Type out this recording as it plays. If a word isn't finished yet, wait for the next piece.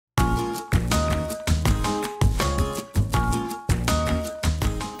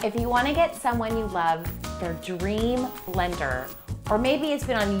If you want to get someone you love their dream blender, or maybe it's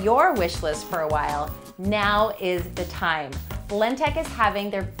been on your wish list for a while, now is the time. Blendtec is having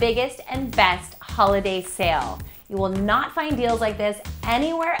their biggest and best holiday sale. You will not find deals like this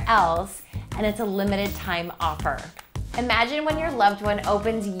anywhere else, and it's a limited time offer. Imagine when your loved one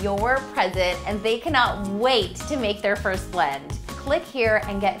opens your present and they cannot wait to make their first blend. Click here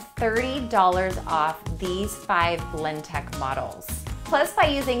and get $30 off these 5 Blendtec models. Plus, by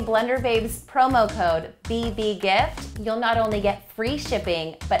using Blender Babe's promo code BBGIFT, you'll not only get free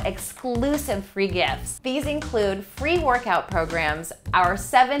shipping, but exclusive free gifts. These include free workout programs, our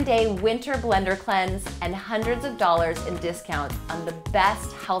 7-day winter blender cleanse, and hundreds of dollars in discounts on the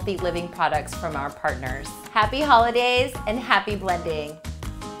best healthy living products from our partners. Happy holidays and happy blending.